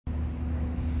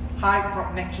Hi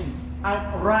PropNexians.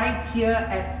 I'm right here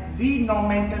at the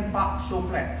Normanton Park show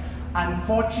flat.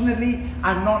 Unfortunately,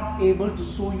 I'm not able to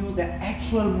show you the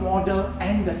actual model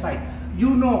and the site. You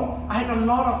know, I had a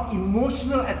lot of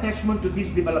emotional attachment to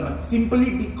this development simply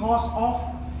because of,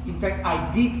 in fact,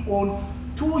 I did own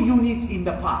 2 units in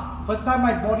the past. First time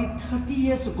I bought it 30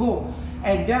 years ago,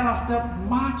 and thereafter,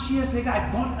 much years later,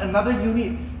 I bought another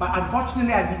unit. But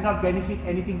unfortunately, I did not benefit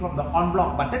anything from the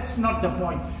unblocked. But that's not the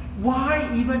point. Why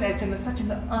even at such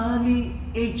an early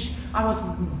age, I was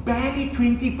barely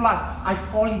 20 plus, I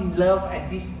fall in love at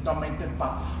this Normanton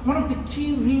Park. One of the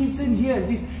key reasons here is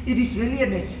this: it is really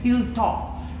on a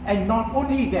hilltop. And not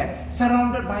only that,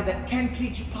 surrounded by the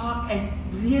Kentridge Park, and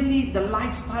really the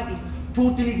lifestyle is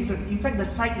totally different. In fact, the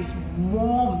site is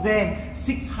more than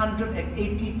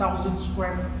 680,000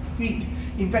 square feet.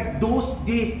 In fact, those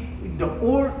days in the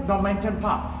old Normanton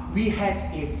Park, we had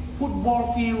a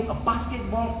football field, a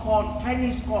basketball court,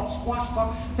 tennis court, squash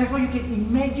court. Therefore, you can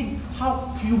imagine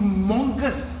how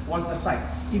humongous was the site.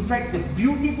 In fact, the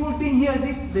beautiful thing here is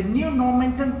this: the new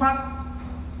Normanton Park,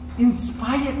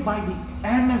 inspired by the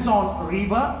Amazon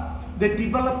River, the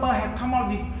developer have come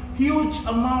out with huge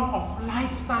amount of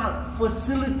lifestyle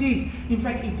facilities. In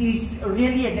fact, it is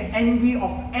really an envy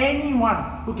of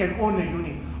anyone who can own a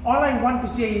unit. All I want to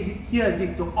say is here is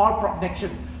this to all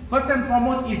PropNexians. First and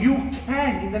foremost, if you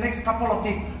can, in the next couple of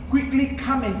days, quickly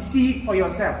come and see it for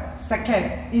yourself.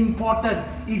 Second, important,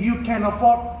 if you can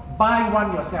afford, buy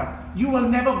one yourself. You will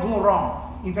never go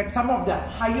wrong. In fact, some of the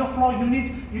higher floor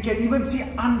units, you can even see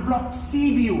unblocked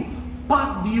sea view,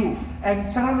 park view, and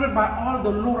surrounded by all the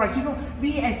low rise. You know,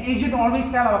 we as agents always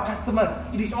tell our customers,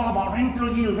 it is all about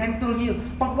rental yield, rental yield.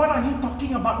 But what are you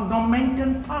talking about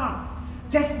Normanton Park?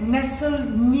 Just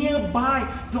nestled nearby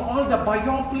to all the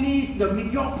Biopolis, the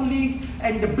Mediopolis,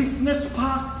 and the business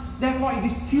park. Therefore, it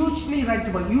is hugely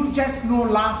rentable. You just know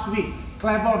last week,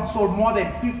 Clavon sold more than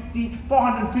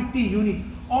 450 units.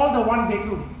 All the 1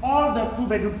 bedroom, all the 2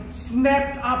 bedroom,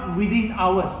 snapped up within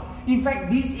hours. In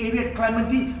fact, this area at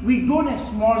Clementi, we don't have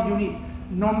small units.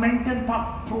 Normanton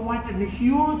Park provides a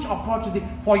huge opportunity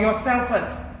for yourself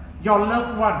first, your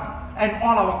loved ones, and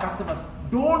all our customers.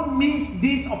 Don't miss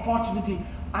this opportunity.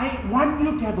 I want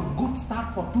you to have a good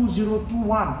start for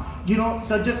 2021. You know,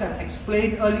 Sergers have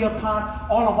explained earlier part,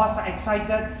 all of us are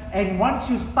excited, and once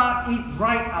you start it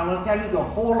right, I will tell you the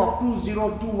whole of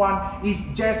 2021 is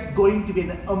just going to be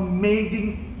an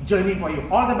amazing journey for you.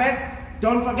 All the best.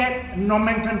 Don't forget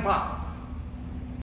Normanton Park.